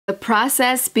The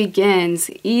process begins.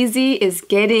 EZEE is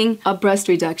getting a breast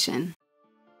reduction.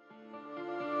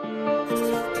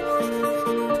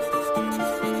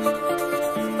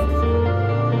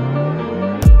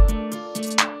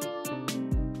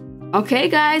 Okay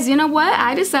guys, you know what?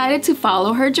 I decided to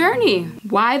follow her journey.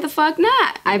 Why the fuck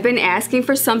not? I've been asking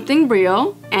for something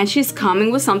real and she's coming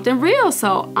with something real,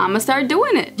 so I'ma start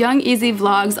doing it. Young EZEE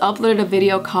Vlogs uploaded a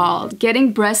video called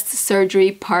Getting Breast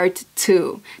Surgery Part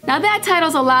 2. Now that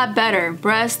title's a lot better.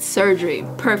 Breast surgery.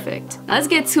 Perfect. Now let's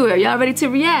get to it. Are y'all ready to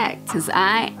react? Cause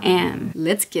I am.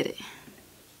 Let's get it.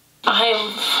 I am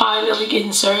finally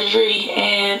getting surgery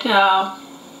and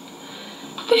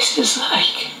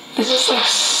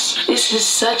this is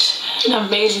such an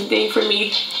amazing thing for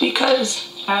me because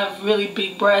I have really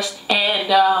big breasts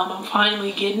and I'm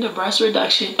finally getting a breast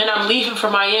reduction and I'm leaving for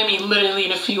Miami literally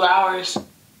in a few hours.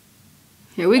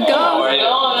 Here we go. Hey, how are you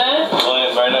going, man?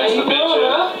 Well, very nice to meet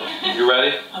you. You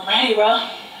ready? I'm ready, bro.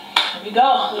 Here we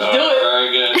go. Let's do it.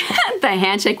 Very good. The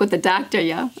handshake with the doctor,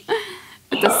 yo.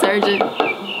 With the surgeon.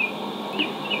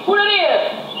 Who that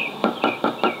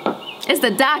is? It's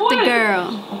the doctor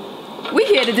girl. We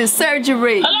here to do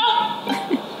surgery. Hello?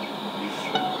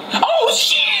 Oh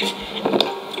shit!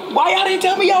 Why y'all didn't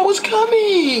tell me y'all was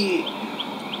coming?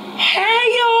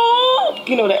 Hey y'all!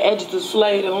 You know the edges is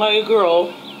slayed and like,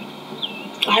 girl.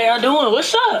 How y'all doing?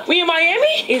 What's up? We in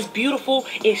Miami? It's beautiful.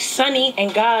 It's sunny.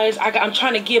 And guys, I'm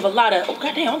trying to give a lot of... Oh,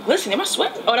 goddamn, I'm glistening. Am I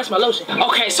sweating? Oh, that's my lotion.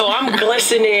 Okay, so I'm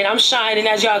glistening. I'm shining,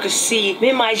 as y'all can see. I'm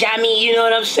in Miami, you know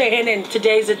what I'm saying? And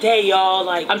today's the day, y'all.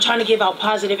 Like, I'm trying to give out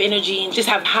positive energy and just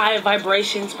have high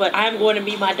vibrations. But I'm going to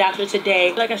meet my doctor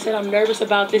today. Like I said, I'm nervous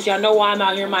about this. Y'all know why I'm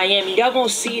out here in Miami. Y'all gonna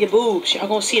see the boobs. Y'all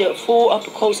gonna see the full up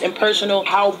close and personal,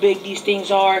 how big these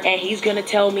things are. And he's gonna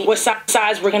tell me what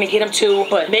size we're gonna get them to.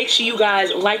 But make sure you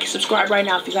guys like and subscribe right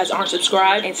now if you guys aren't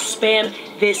subscribed and spam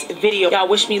this video. Y'all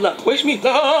wish me luck. Wish me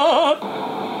luck.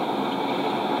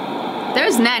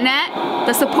 There's Nat Nat,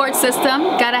 the support system.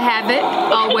 Gotta have it,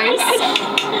 always.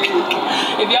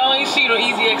 If y'all ain't seen on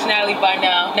EZEE X Natalie by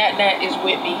now, Nat Nat is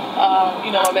with me.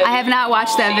 You know, I have not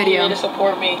watched that video. To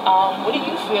support me. What do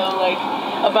you feel like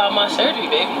about my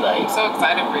surgery, baby? Like, I'm so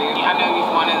excited for you. I know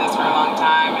you've wanted this for a long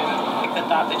time, and like the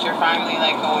thought that you're finally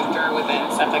like going through with it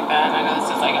and stuff like that. And I know this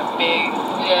is like a big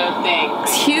thing.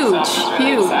 It's huge, so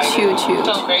really huge.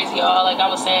 So crazy, y'all. Like I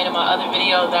was saying in my other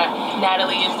video, that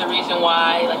Natalie is the reason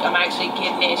why like I'm actually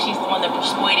getting it. She's the one that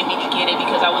persuaded me to get it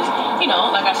because I was, you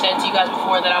know, like I said to you guys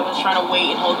before, that I was trying to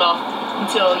wait and hold off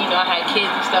until, you know, I had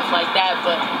kids and stuff like that.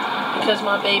 But because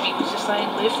my baby was just like,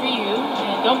 live for you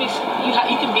and don't be, you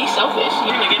can be selfish.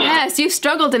 You're gonna get it. Yes, you've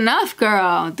struggled enough,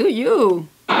 girl. Do you?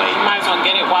 But you might as well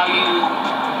get it while you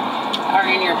are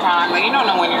in your prime. Like, you don't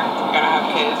know when you're gonna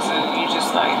have kids, and you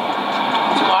just like,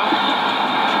 tomorrow?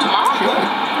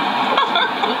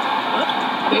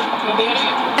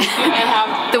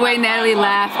 The way Natalie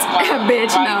laughed.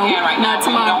 Bitch, no, not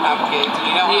tomorrow. You don't have kids.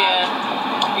 You don't have,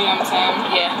 you know what I'm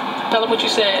saying? Yeah. Tell them what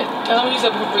you said. Tell them what you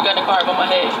said before we got in the car about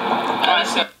my head.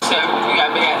 So you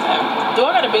got a big ass head. Do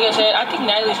I got a big ass head? I think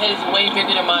Natalie's head is way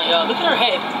bigger than mine, y'all. Look at her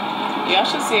head. Y'all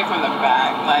should see it from the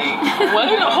back. Like, what?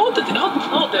 Hold them.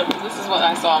 This is what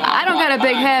I saw. I don't got a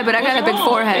big head, but I got a big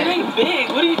forehead. It ain't big.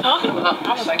 What are you talking about?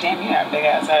 I was like, damn, you got a big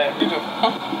ass head.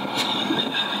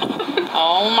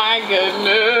 Oh my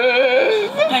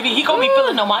goodness. Baby, he gonna be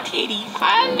feeling on my titties.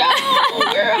 I know,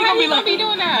 girl. He gonna be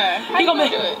doing that. He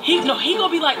gonna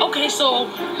be like, okay, so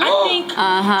I think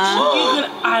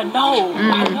I know.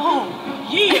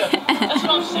 Yeah, that's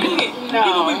what I'm saying.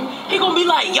 No. He gonna be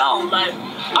like, yo, like,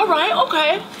 all right,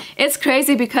 okay. It's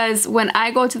crazy because when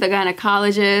I go to the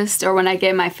gynecologist or when I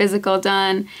get my physical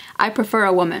done, I prefer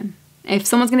a woman. If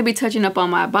someone's gonna be touching up on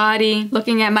my body,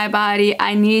 looking at my body,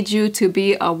 I need you to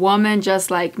be a woman just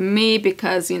like me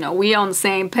because, you know, we on the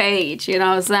same page, you know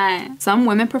what I'm saying? Some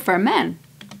women prefer men.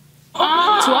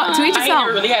 To each his own. I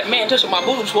ain't really had a man touching my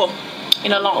boobs for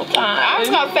in a long time. I was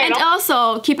gonna say, and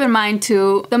also, keep in mind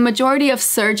too, the majority of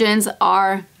surgeons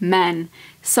are men.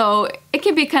 So it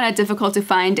can be kind of difficult to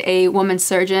find a woman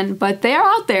surgeon, but they are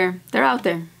out there. They're out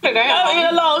there. In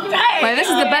a long time. But if this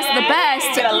is the best of the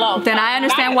best, then I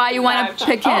understand why you want to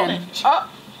pick him. Get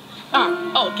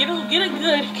a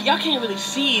good. Y'all can't really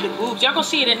see the boobs. Y'all gonna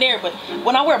see it in there, but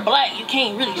when I wear black, you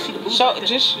can't really see the boobs.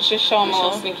 Just show them a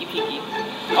little sneaky peeky.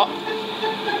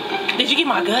 Did you get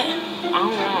my gut? I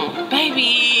don't know.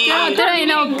 Baby. God, there ain't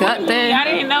no gut there. I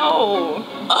didn't know.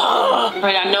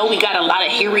 Right, I know we got a lot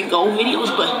of here we go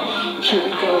videos, but here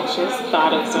we go. Just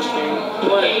thought of something.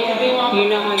 What? You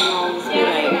know when you always be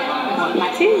like, well, my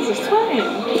titties are sweating.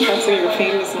 That's your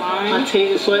famous line. My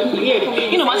titties are sweating? Yeah.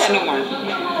 You know, my new one.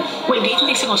 Wait, do you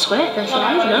think they're gonna sweat? That's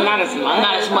nice, no? Not as much.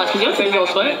 Not as much, because you don't think they're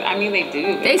gonna sweat? I mean, they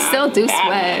do. They still do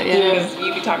sweat, yeah. Because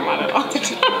you be talking about it all the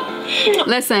time.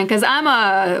 Listen, because I'm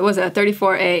a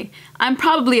 34A. I'm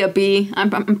probably a B. I'm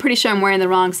pretty sure I'm wearing the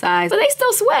wrong size. But they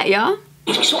still sweat, y'all.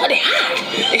 They sweat, they hot.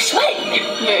 They sweat.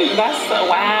 That's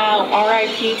wow.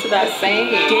 R.I.P. to that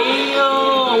saying.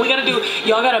 Damn. We gotta do,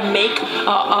 y'all gotta make a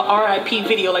R.I.P.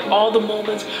 video. Like all the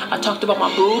moments I talked about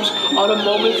my boobs, all the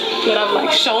moments that I've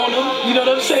like shown them. You know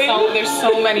what I'm saying? So there's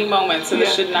so many moments, so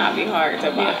this should not be hard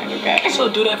to find, okay? So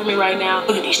do that for me right now.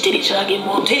 Look at these titties. Should I get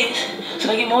more titties?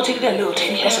 Should I get more titties? That little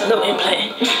titty. That's a little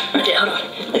implant. Right there, hold on.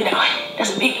 Look at that one.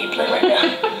 That's a big implant right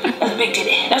there. That's a big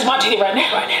titty. That's my titty right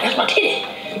now. Right now. That's my titty.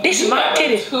 This is my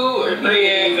titty. 2 or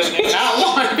 3 of these.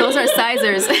 Those are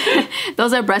sizers.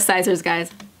 Those are breast sizers,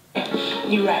 guys.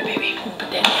 You right, baby. Put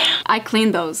that down. I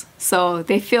clean those, so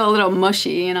they feel a little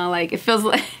mushy, you know, like it feels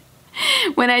like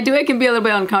when I do it can be a little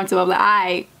bit uncomfortable. I'm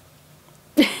like,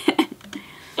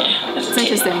 it's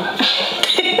interesting.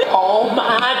 Oh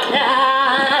my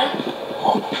God.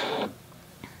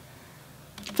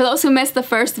 For those who missed the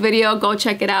first video, go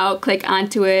check it out, click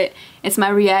onto it. It's my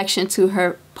reaction to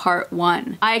her part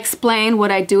 1. I explain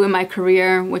what I do in my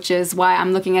career, which is why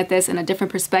I'm looking at this in a different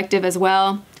perspective as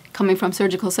well, coming from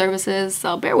surgical services,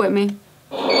 so bear with me.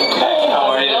 Hey,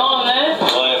 how are you? Oh, man.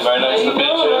 Well, very nice to meet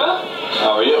you.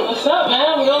 How are you? What's up,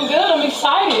 man? We're doing good. I'm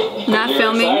excited. Not You're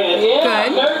filming? excited? Yeah, Good.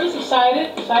 I'm nervous,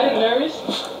 excited, nervous.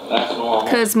 That's normal.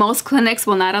 Because most clinics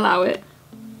will not allow it.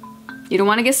 You don't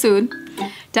want to get sued.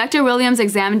 Dr. Williams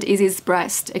examined EZEE's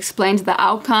breast, explained the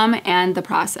outcome and the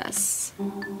process.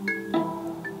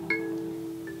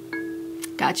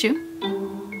 Got you?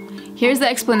 Here's the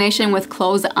explanation with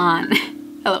clothes on.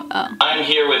 LOL. I'm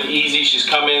here with EZEE. She's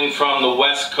coming from the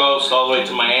West Coast all the way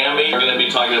to Miami. We're going to be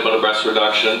talking about a breast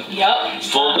reduction. Yep.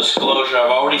 Full disclosure,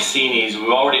 I've already seen these. We've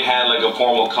already had like a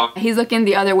formal He's looking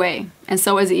the other way, and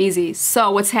so is EZEE. So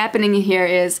what's happening here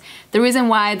is the reason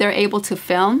why they're able to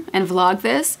film and vlog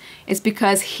this is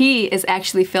because he is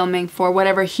actually filming for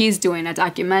whatever he's doing, a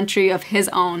documentary of his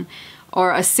own,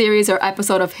 or a series or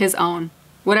episode of his own,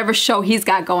 whatever show he's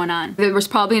got going on. There was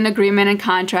probably an agreement and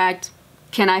contract.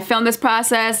 Can I film this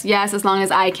process? Yes, as long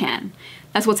as I can.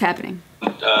 That's what's happening.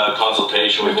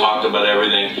 consultation. We've talked about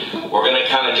everything. We're going to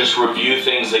kind of just review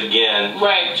things again.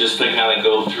 Right. Just to kind of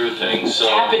go through things. So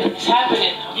It's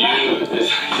happening. You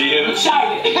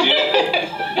Excited.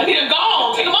 I need to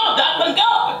go. Take them off, Doc. Let's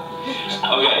go.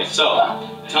 Okay, so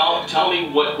tell me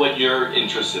what you're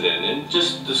interested in, and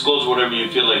just disclose whatever you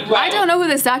feel like. I don't know who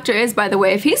this doctor is, by the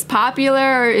way. If he's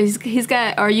popular or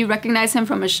or you recognize him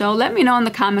from a show, let me know in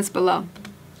the comments below.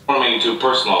 I don't want to make it too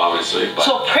personal, obviously. But.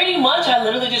 So pretty much, I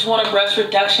literally just want a breast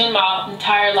reduction my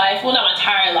entire life. Well, not my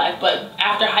entire life, but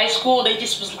after high school, they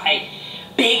just was like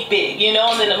big, you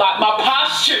know. And then my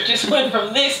posture just went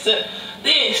from this to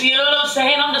this. You know what I'm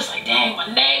saying? I'm just like, dang, my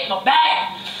neck, my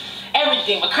back.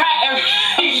 Everything, my crack,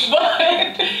 everything,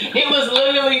 but it was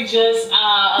literally just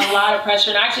a lot of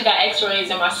pressure. And I actually got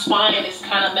x-rays and my spine is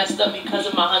kind of messed up because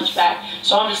of my hunchback.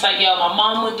 So I'm just like, yo, my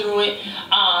mom went through it,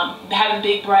 having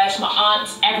big breasts, my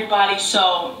aunts, everybody.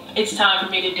 So it's time for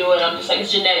me to do it. I'm just like,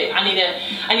 it's genetic. I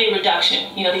need a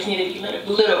reduction. You know, these need to be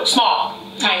little, small,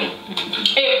 tiny,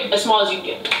 as small as you can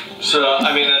get. So,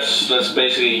 I mean, that's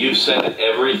basically, you've said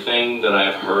everything that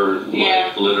I've heard,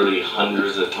 like, literally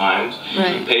hundreds of times.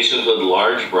 Right. Patients with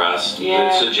large breasts,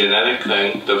 it's a genetic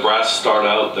thing. The breasts start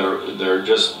out, they're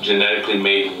just genetically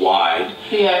made wide.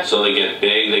 Yeah. So they get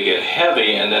big, they get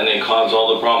heavy, and then they cause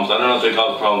all the problems. I don't know if they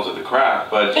cause problems with the crack,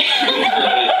 but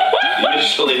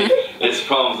usually it's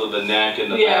problems with the neck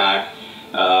and the back.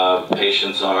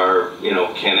 Patients are,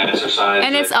 can't exercise.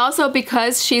 And it's also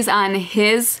because she's on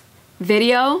his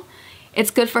video, it's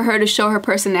good for her to show her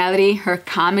personality, her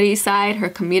comedy side, her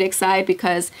comedic side,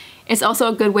 because it's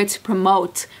also a good way to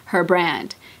promote her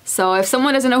brand. So if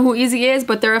someone doesn't know who EZEE is,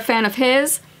 but they're a fan of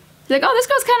his, they're like, oh, this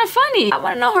girl's kind of funny. I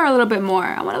want to know her a little bit more.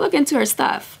 I want to look into her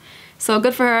stuff. So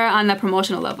good for her on the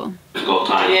promotional level. Difficult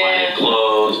time finding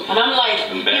clothes. And I'm like,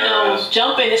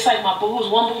 jumping. It's like my boobs,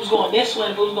 one boob's going this way,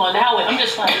 and boob's going that way. I'm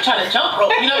just like trying to jump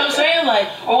rope. You know what I'm saying? Like,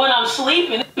 or when I'm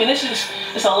sleeping, and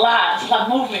it's a lot. It's a lot of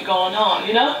movement going on.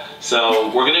 You know. So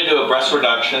we're gonna do a breast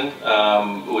reduction,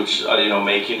 which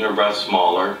making her breast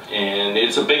smaller, and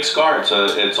it's a big scar.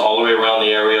 It's all the way around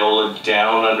the areola,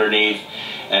 down underneath,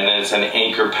 and then it's an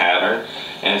anchor pattern.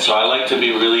 And so I like to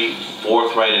be really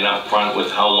forthright and upfront with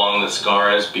how long the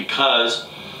scar is, because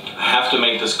I have to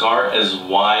make the scar as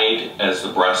wide as the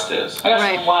breast is.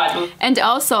 Right. Wide. And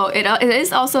also, it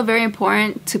is also very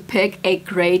important to pick a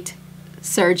great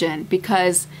surgeon,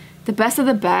 because the best of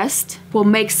the best will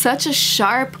make such a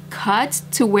sharp cut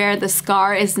to where the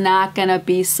scar is not gonna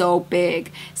be so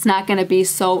big. It's not gonna be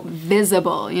so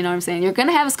visible, you know what I'm saying? You're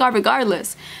gonna have a scar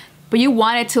regardless, but you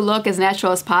want it to look as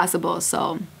natural as possible,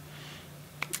 so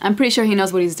I'm pretty sure he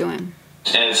knows what he's doing.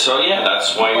 And so, yeah,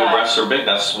 that's why your breasts are big.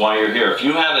 That's why you're here. If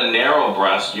you had a narrow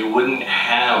breast, you wouldn't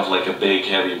have like a big,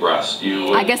 heavy breast.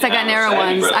 I guess I got narrow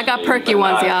ones. I got perky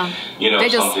ones, yeah. You know, they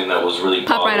just something that was really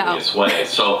pop right out. its way.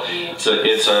 So it's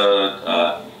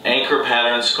a anchor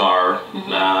pattern scar.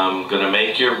 Gonna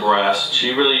make your breast.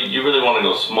 You really want to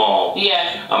go small.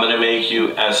 Yeah. I'm gonna make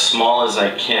you as small as I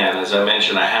can. As I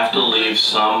mentioned, I have to leave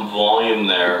some volume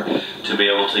there to be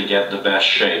able to get the best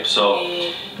shape. So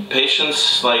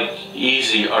patients like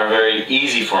EZEE are very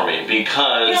easy for me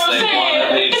because they want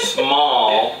to be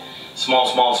small.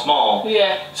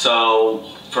 Yeah. So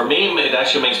for me, it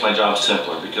actually makes my job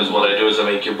simpler because what I do is I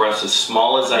make your breast as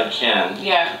small as I can.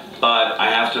 Yeah. But I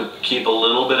have to keep a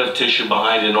little bit of tissue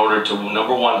behind in order to,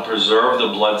 number one, preserve the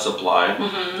blood supply,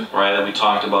 right, that we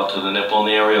talked about to the nipple and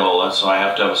the areola. So I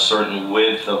have to have a certain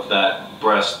width of that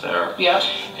breast there. Yep.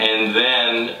 And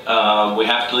then we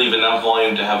have to leave enough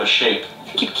volume to have a shape.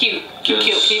 Keep cute. We don't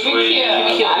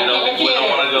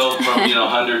want to go from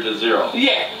 100 to 0.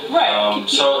 Yeah, right.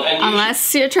 So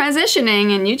unless you're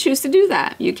transitioning and you choose to do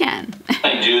that, you can.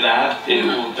 I do that.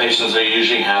 Patients are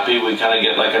usually happy. We kind of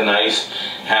get like a nice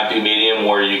happy medium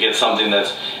where you get something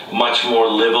that's much more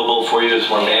livable for you. It's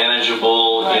more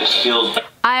manageable. It feels.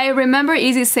 I remember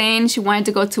EZEE saying she wanted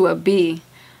to go to a B.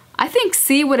 I think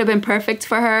C would have been perfect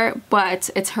for her, but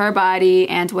it's her body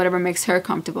and whatever makes her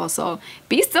comfortable. So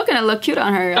B's still gonna look cute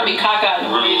on her. Gonna be cockeyed.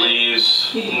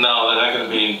 Relieves. No, they're not gonna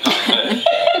be cockeyed.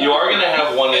 You are gonna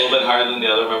have one a little bit higher than the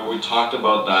other. Remember we talked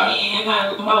about that.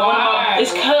 Yeah,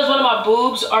 it's because one of my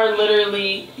boobs are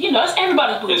literally, it's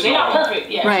everybody's boobs. They're not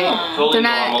perfect. Yeah. Right. Totally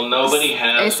normal. Nobody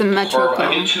has asymmetrical.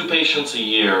 I get 2 patients a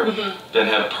year that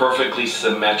have perfectly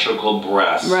symmetrical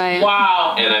breasts. Right.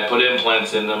 Wow. And I put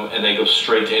implants in them and they go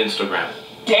straight to Instagram.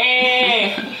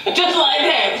 Dang. Just like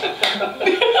that.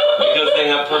 Because they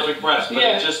have perfect breasts. But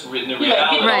it's just in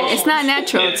reality. Right. It's not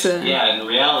natural in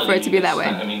reality. for it to be that way.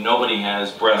 I mean, nobody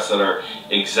has breasts that are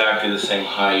exactly the same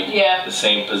height, the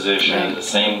same position, the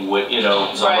same width,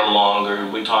 some are longer.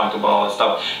 We talked about all that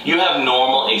stuff. You have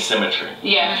normal asymmetry.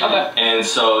 Yeah, okay. And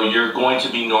so you're going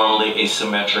to be normally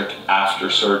asymmetric after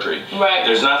surgery. Right.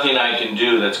 There's nothing I can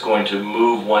do that's going to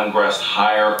move one breast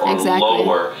higher or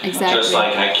lower. Exactly. Just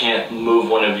like I can't move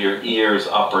one of your ears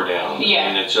up or down. Yeah.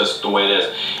 I mean, it's just the way it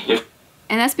is.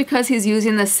 And that's because he's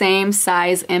using the same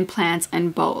size implants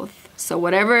in both. So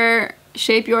whatever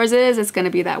shape yours is, it's going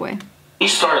to be that way. You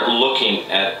start looking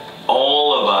at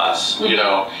all of us,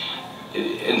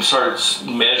 and start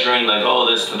measuring like, oh,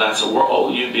 that's a world.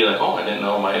 Oh, you'd be like, oh, I didn't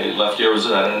know my left ear was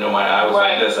this. I didn't know my eye was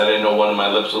like this. I didn't know one of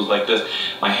my lips was like this.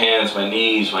 My hands, my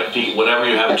knees, my feet, whatever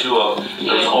you have 2 of,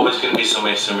 there's always going to be some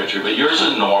asymmetry. But yours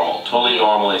is normal, totally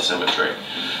normal asymmetry.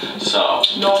 So.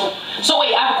 Normal. So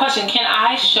wait, I have a question. Can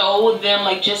I show them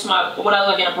like just what I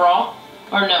look in a bra,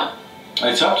 or no?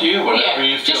 It's up to you. Whatever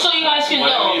you feel. Just so you guys can know.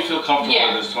 Whatever you feel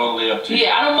comfortable with is totally up to you.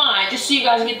 Yeah, I don't mind. Just so you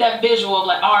guys get that visual of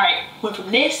like, all right, went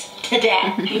from this to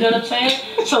that. You know what I'm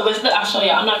saying? So I'll show you.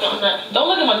 I'm not gonna. Don't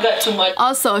look at my gut too much.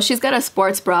 Also, she's got a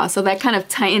sports bra, so that kind of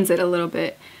tightens it a little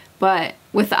bit. But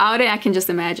without it, I can just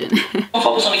imagine.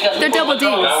 Focus on the gut. They're double D's.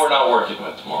 Now we're not working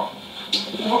with tomorrow.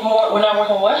 We're not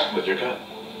working what? With your gut.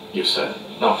 You said.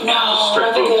 No, not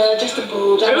straight the boobs. gut, just the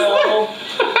boobs. I know.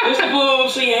 Just the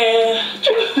boobs, yeah.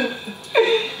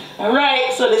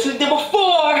 Alright, so this is the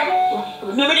before.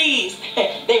 Remember these.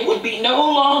 They would be no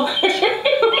longer.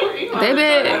 They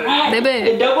big. Right. They big.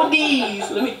 The double D's.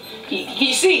 Can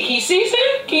you see? Can you see,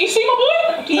 Sam? Can you see my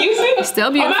boy? Can you see?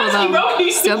 Still beautiful, though.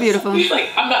 Still beautiful. He's like,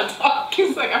 I'm not talking.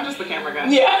 He's like, I'm just the camera guy.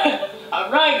 Yeah.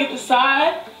 Alright, get the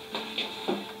side.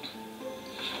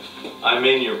 I'm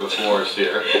in your befores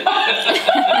here.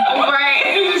 Right.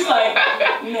 It's like,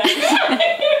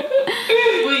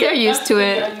 they're used to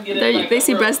it. They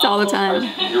see breasts all the time.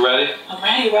 You ready? I'm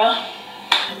ready, bro.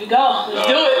 Here we go. Let's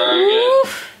do it. Very good.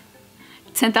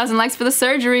 10,000 likes for the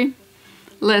surgery.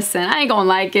 Listen, I ain't gonna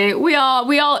like it. We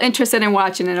all interested in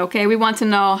watching it, okay? We want to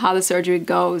know how the surgery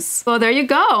goes. So there you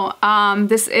go.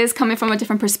 This is coming from a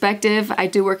different perspective. I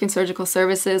do work in surgical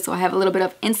services, so I have a little bit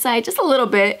of insight, just a little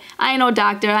bit. I ain't no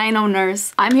doctor, I ain't no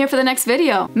nurse. I'm here for the next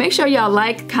video. Make sure y'all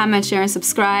like, comment, share, and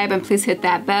subscribe, and please hit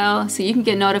that bell so you can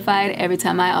get notified every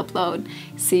time I upload.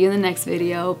 See you in the next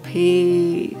video.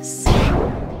 Peace.